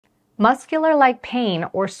Muscular-like pain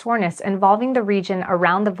or soreness involving the region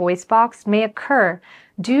around the voice box may occur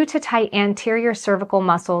due to tight anterior cervical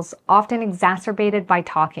muscles, often exacerbated by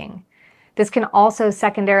talking. This can also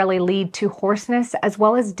secondarily lead to hoarseness as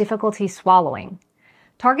well as difficulty swallowing.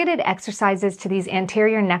 Targeted exercises to these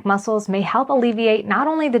anterior neck muscles may help alleviate not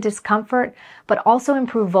only the discomfort, but also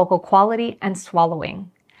improve vocal quality and swallowing.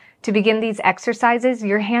 To begin these exercises,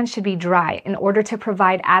 your hands should be dry in order to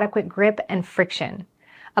provide adequate grip and friction.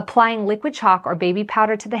 Applying liquid chalk or baby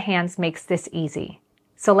powder to the hands makes this easy.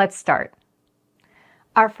 So let's start.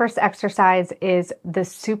 Our first exercise is the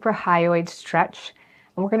Suprahyoid Stretch.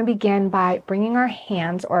 And we're going to begin by bringing our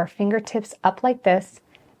hands or our fingertips up like this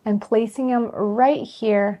and placing them right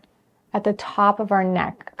here at the top of our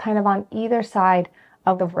neck, kind of on either side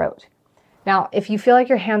of the throat. Now, if you feel like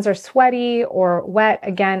your hands are sweaty or wet,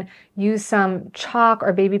 again, use some chalk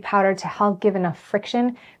or baby powder to help give enough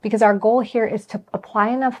friction, because our goal here is to apply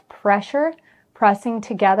enough pressure, pressing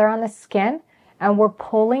together on the skin, and we're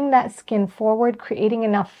pulling that skin forward, creating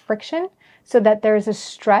enough friction so that there's a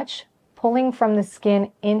stretch pulling from the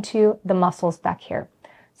skin into the muscles back here.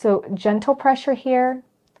 So gentle pressure here,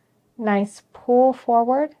 nice pull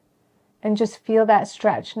forward, and just feel that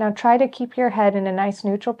stretch. Now try to keep your head in a nice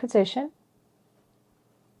neutral position.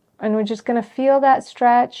 And we're just going to feel that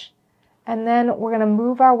stretch, and then we're going to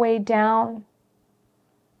move our way down.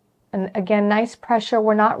 And again, nice pressure.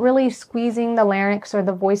 We're not really squeezing the larynx or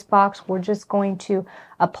the voice box. We're just going to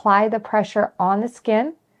apply the pressure on the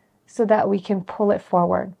skin so that we can pull it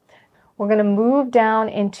forward. We're going to move down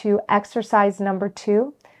into exercise number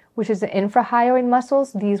 2, which is the infrahyoid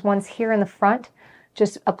muscles, these ones here in the front,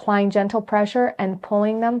 just applying gentle pressure and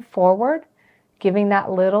pulling them forward, giving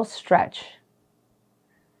that little stretch.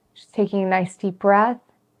 Just taking a nice deep breath.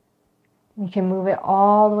 You can move it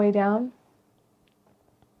all the way down.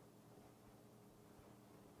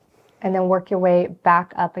 And then work your way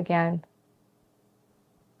back up again.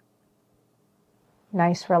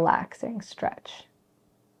 Nice relaxing stretch.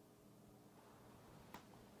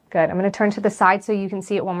 Good. I'm going to turn to the side so you can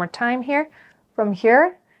see it one more time here. From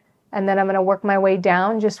here, and then I'm going to work my way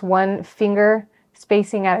down, just one finger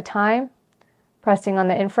spacing at a time. Pressing on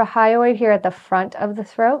the infrahyoid here at the front of the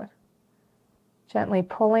throat. Gently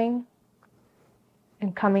pulling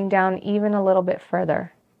and coming down even a little bit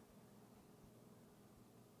further.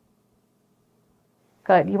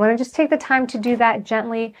 Good. You want to just take the time to do that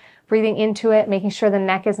gently, breathing into it, making sure the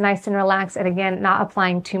neck is nice and relaxed, and again, not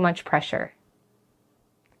applying too much pressure.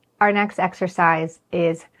 Our next exercise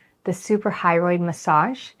is the Suprahyoid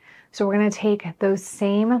Massage. So we're going to take those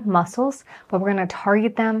same muscles, but we're going to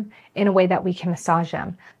target them in a way that we can massage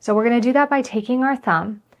them. So we're going to do that by taking our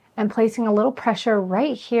thumb and placing a little pressure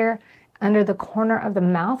right here under the corner of the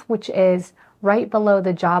mouth, which is right below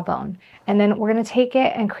the jawbone. And then we're going to take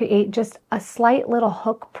it and create just a slight little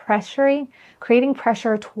hook pressuring, creating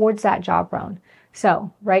pressure towards that jawbone.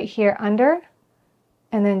 So right here under,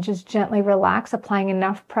 and then just gently relax, applying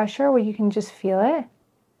enough pressure where you can just feel it.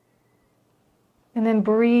 And then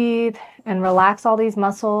breathe and relax all these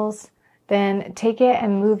muscles. Then take it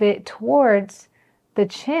and move it towards the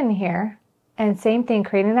chin here. And same thing,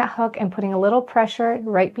 creating that hook and putting a little pressure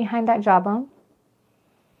right behind that jawbone.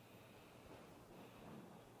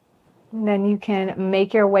 And then you can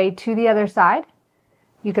make your way to the other side.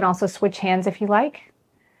 You can also switch hands if you like.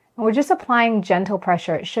 And we're just applying gentle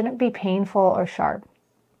pressure. It shouldn't be painful or sharp.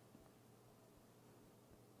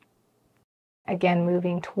 Again,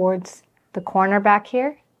 moving towards the corner back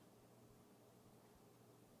here.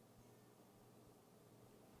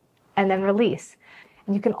 And then release.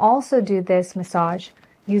 And you can also do this massage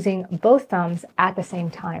using both thumbs at the same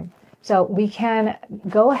time. So we can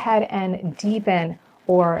go ahead and deepen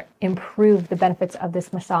or improve the benefits of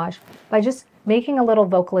this massage by just making a little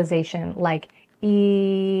vocalization like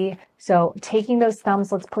E. So taking those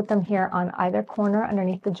thumbs, let's put them here on either corner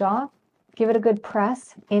underneath the jaw. Give it a good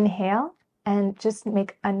press. Inhale. And just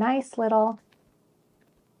make a nice little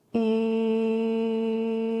E.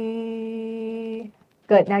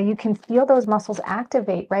 Good. Now you can feel those muscles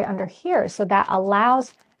activate right under here. So that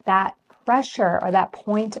allows that pressure or that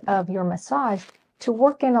point of your massage to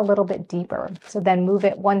work in a little bit deeper. So then move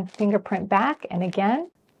it one fingerprint back and again.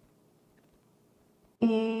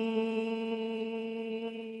 E.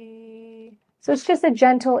 So it's just a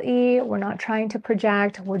gentle E. We're not trying to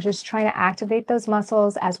project. We're just trying to activate those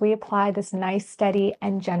muscles as we apply this nice, steady,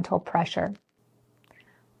 and gentle pressure.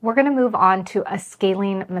 We're going to move on to a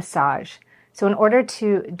scaling massage. So in order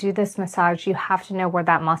to do this massage, you have to know where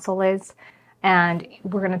that muscle is. And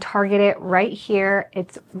we're going to target it right here.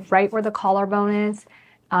 It's right where the collarbone is.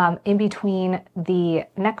 in between the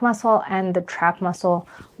neck muscle and the trap muscle,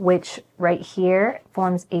 which right here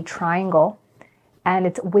forms a triangle. And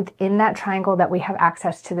it's within that triangle that we have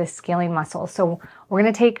access to this scaling muscle. So we're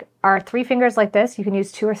going to take our 3 fingers like this. You can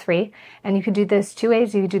use 2 or 3, and you can do this 2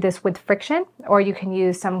 ways. You can do this with friction, or you can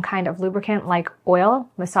use some kind of lubricant like oil,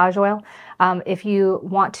 massage oil. If you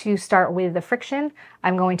want to start with the friction,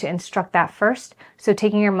 I'm going to instruct that first. So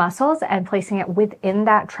taking your muscles and placing it within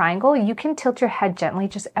that triangle, you can tilt your head gently,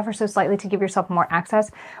 just ever so slightly to give yourself more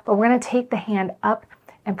access. But we're going to take the hand up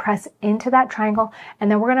and press into that triangle,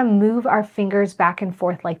 and then we're going to move our fingers back and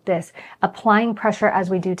forth like this, applying pressure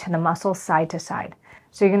as we do to the muscles side to side.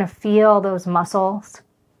 So you're going to feel those muscles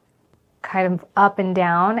kind of up and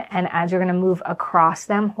down, and as you're going to move across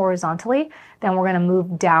them horizontally, then we're going to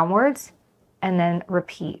move downwards and then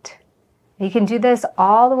repeat. You can do this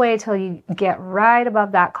all the way till you get right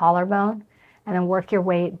above that collarbone, and then work your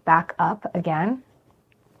way back up again.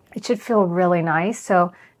 It should feel really nice.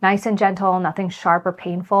 So nice and gentle, nothing sharp or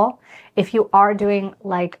painful. If you are doing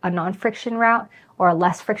like a non-friction route or a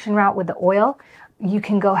less friction route with the oil, you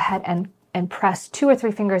can go ahead and press 2 or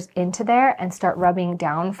 3 fingers into there and start rubbing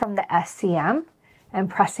down from the SCM and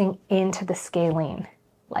pressing into the scalene,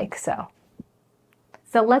 like so.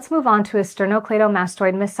 So let's move on to a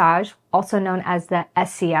sternocleidomastoid massage, also known as the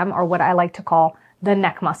SCM, or what I like to call the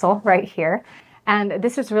neck muscle right here. And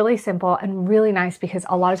this is really simple and really nice because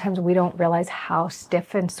a lot of times we don't realize how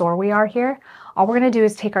stiff and sore we are here. All we're going to do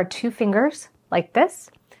is take our 2 fingers like this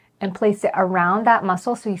and place it around that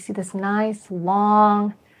muscle. So you see this nice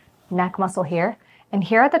long neck muscle here. And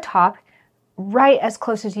here at the top, right as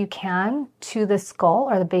close as you can to the skull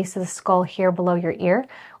or the base of the skull here below your ear,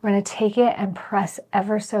 we're going to take it and press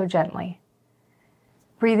ever so gently.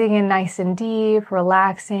 Breathing in nice and deep,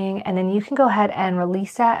 relaxing, and then you can go ahead and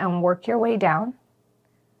release that and work your way down.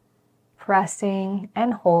 Pressing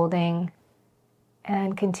and holding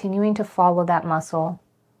and continuing to follow that muscle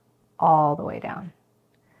all the way down.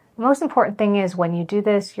 The most important thing is when you do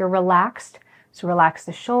this, you're relaxed. So relax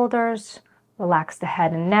the shoulders, relax the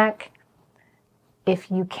head and neck.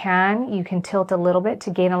 If you can tilt a little bit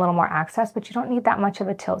to gain a little more access, but you don't need that much of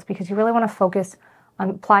a tilt because you really want to focus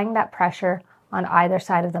on applying that pressure on either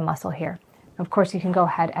side of the muscle here. Of course, you can go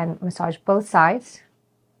ahead and massage both sides,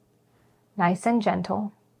 nice and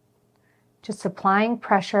gentle, just applying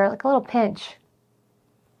pressure like a little pinch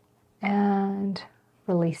and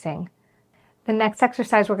releasing. The next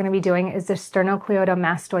exercise we're going to be doing is the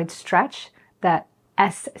sternocleidomastoid stretch, the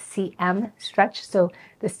SCM stretch. So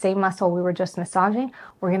the same muscle we were just massaging,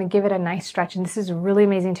 we're going to give it a nice stretch. And this is really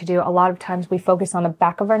amazing to do. A lot of times we focus on the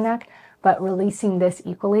back of our neck, but releasing this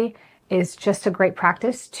equally is just a great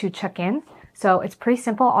practice to check in. So it's pretty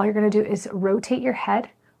simple. All you're going to do is rotate your head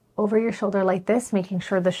over your shoulder like this, making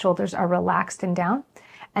sure the shoulders are relaxed and down.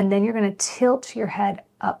 And then you're going to tilt your head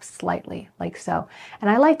up slightly like so. And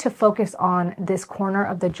I like to focus on this corner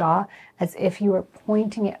of the jaw as if you were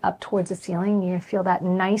pointing it up towards the ceiling. You're going to feel that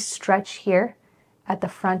nice stretch here at the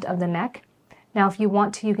front of the neck. Now, if you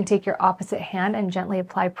want to, you can take your opposite hand and gently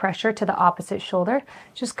apply pressure to the opposite shoulder.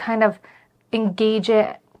 Just kind of engage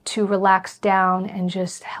it to relax down and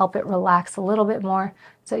just help it relax a little bit more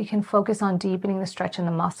so you can focus on deepening the stretch in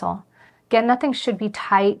the muscle. Again, nothing should be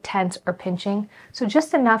tight, tense, or pinching. So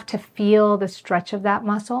just enough to feel the stretch of that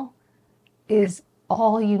muscle is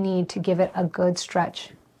all you need to give it a good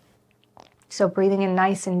stretch. So breathing in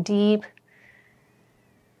nice and deep.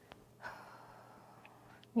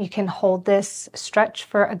 You can hold this stretch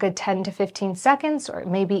for a good 10 to 15 seconds, or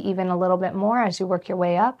maybe even a little bit more as you work your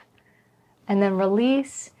way up. And then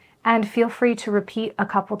release, and feel free to repeat a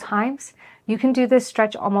couple times. You can do this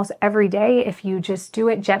stretch almost every day if you just do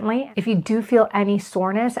it gently. If you do feel any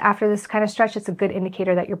soreness after this kind of stretch, it's a good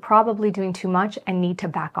indicator that you're probably doing too much and need to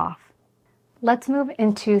back off. Let's move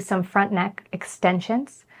into some front neck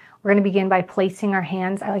extensions. We're going to begin by placing our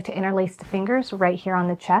hands, I like to interlace the fingers right here on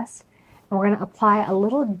the chest, and we're going to apply a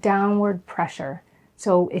little downward pressure.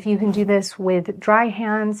 So if you can do this with dry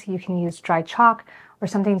hands, you can use dry chalk or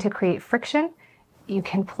something to create friction. You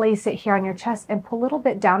can place it here on your chest and put a little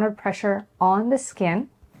bit downward pressure on the skin.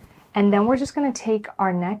 And then we're just going to take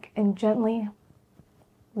our neck and gently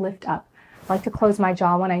lift up. I like to close my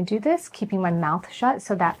jaw when I do this, keeping my mouth shut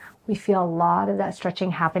so that we feel a lot of that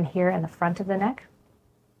stretching happen here in the front of the neck.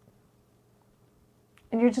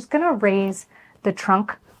 And you're just going to raise the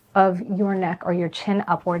trunk of your neck or your chin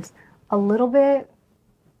upwards a little bit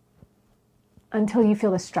until you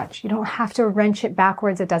feel the stretch. You don't have to wrench it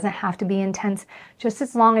backwards. It doesn't have to be intense. Just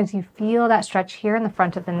as long as you feel that stretch here in the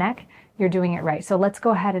front of the neck, you're doing it right. So let's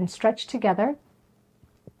go ahead and stretch together.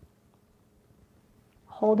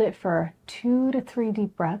 hold it for 2 to 3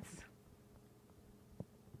 deep breaths.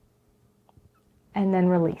 And then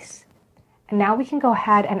release. And now we can go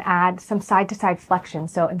ahead and add some side-to-side flexion.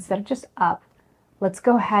 So instead of just up, let's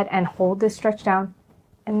go ahead and hold this stretch down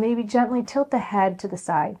and maybe gently tilt the head to the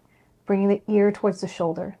side, bringing the ear towards the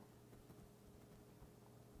shoulder.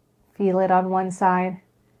 Feel it on one side.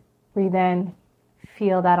 Breathe in.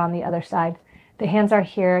 Feel that on the other side. The hands are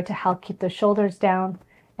here to help keep the shoulders down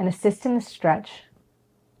and assist in the stretch.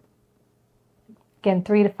 Again,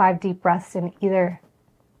 3 to 5 deep breaths in either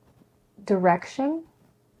direction.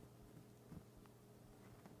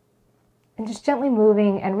 And just gently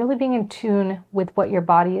moving and really being in tune with what your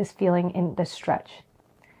body is feeling in the stretch.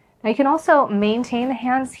 Now you can also maintain the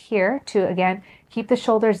hands here to, again, keep the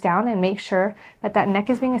shoulders down and make sure that that neck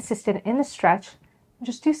is being assisted in the stretch.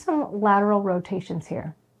 Just do some lateral rotations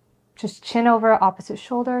here. Just chin over opposite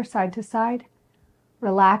shoulder, side to side,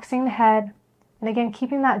 relaxing the head, and again,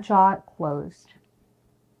 keeping that jaw closed.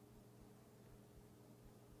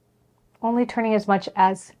 Only turning as much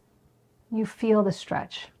as you feel the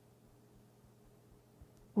stretch.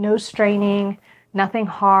 No straining, nothing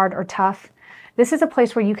hard or tough. This is a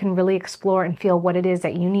place where you can really explore and feel what it is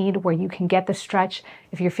that you need, where you can get the stretch.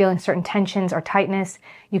 If you're feeling certain tensions or tightness,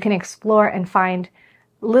 you can explore and find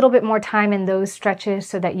a little bit more time in those stretches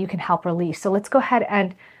so that you can help release. So let's go ahead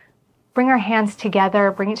and bring our hands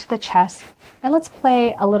together, bring it to the chest, and let's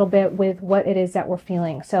play a little bit with what it is that we're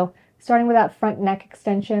feeling. So starting with that front neck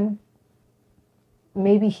extension,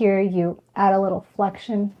 maybe here you add a little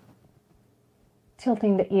flexion,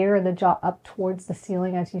 tilting the ear or the jaw up towards the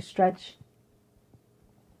ceiling as you stretch.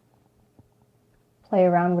 Play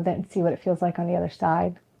around with it and see what it feels like on the other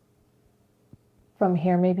side. From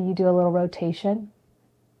here, maybe you do a little rotation.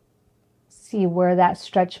 See where that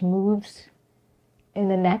stretch moves in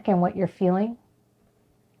the neck and what you're feeling.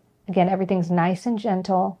 Again, everything's nice and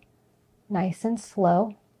gentle, nice and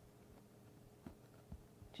slow.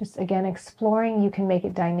 Just again, exploring, you can make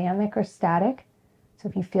it dynamic or static. So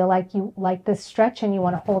if you feel like you like this stretch and you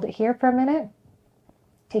want to hold it here for a minute,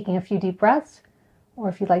 taking a few deep breaths, or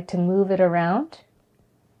if you'd like to move it around.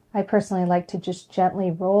 I personally like to just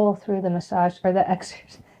gently roll through the massage or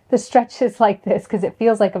the stretches like this because it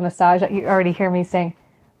feels like a massage. You already hear me saying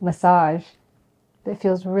massage. It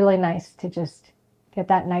feels really nice to just get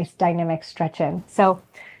that nice dynamic stretch in. So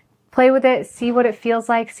play with it, see what it feels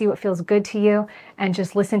like, see what feels good to you, and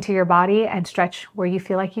just listen to your body and stretch where you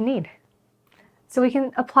feel like you need. So we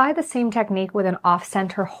can apply the same technique with an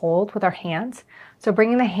off-center hold with our hands. So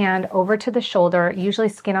bringing the hand over to the shoulder, usually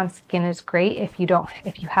skin on skin is great if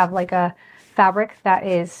you have like a fabric that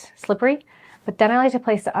is slippery. But then I like to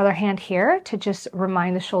place the other hand here to just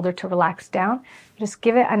remind the shoulder to relax down. Just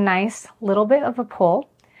give it a nice little bit of a pull.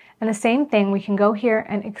 And the same thing, we can go here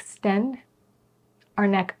and extend our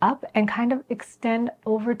neck up and kind of extend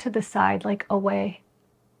over to the side, like away.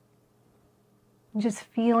 Just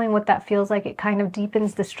feeling what that feels like. It kind of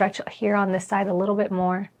deepens the stretch here on this side a little bit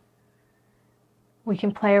more. We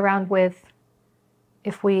can play around with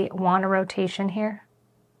if we want a rotation here.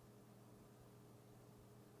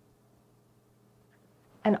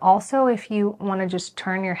 And also if you want to just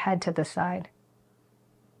turn your head to the side.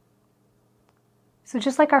 So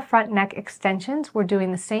just like our front neck extensions, we're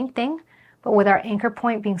doing the same thing, but with our anchor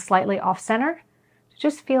point being slightly off center.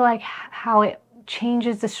 Just feel like how it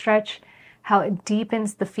changes the stretch, how it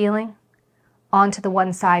deepens the feeling onto the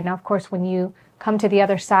one side. Now, of course, when you come to the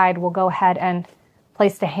other side, we'll go ahead and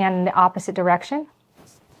place the hand in the opposite direction.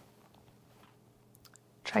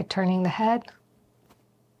 Try turning the head.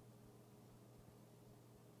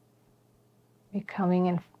 You're coming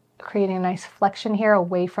and creating a nice flexion here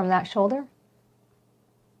away from that shoulder.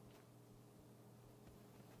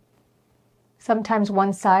 Sometimes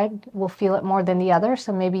one side will feel it more than the other,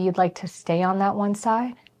 so maybe you'd like to stay on that one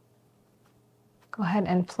side. Go ahead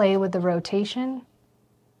and play with the rotation.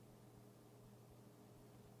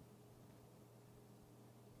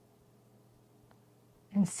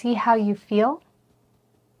 And see how you feel.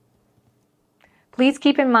 Please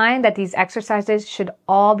keep in mind that these exercises should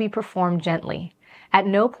all be performed gently. At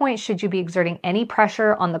no point should you be exerting any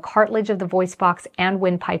pressure on the cartilage of the voice box and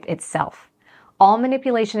windpipe itself. All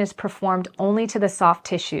manipulation is performed only to the soft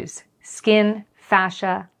tissues, skin,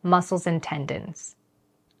 fascia, muscles, and tendons.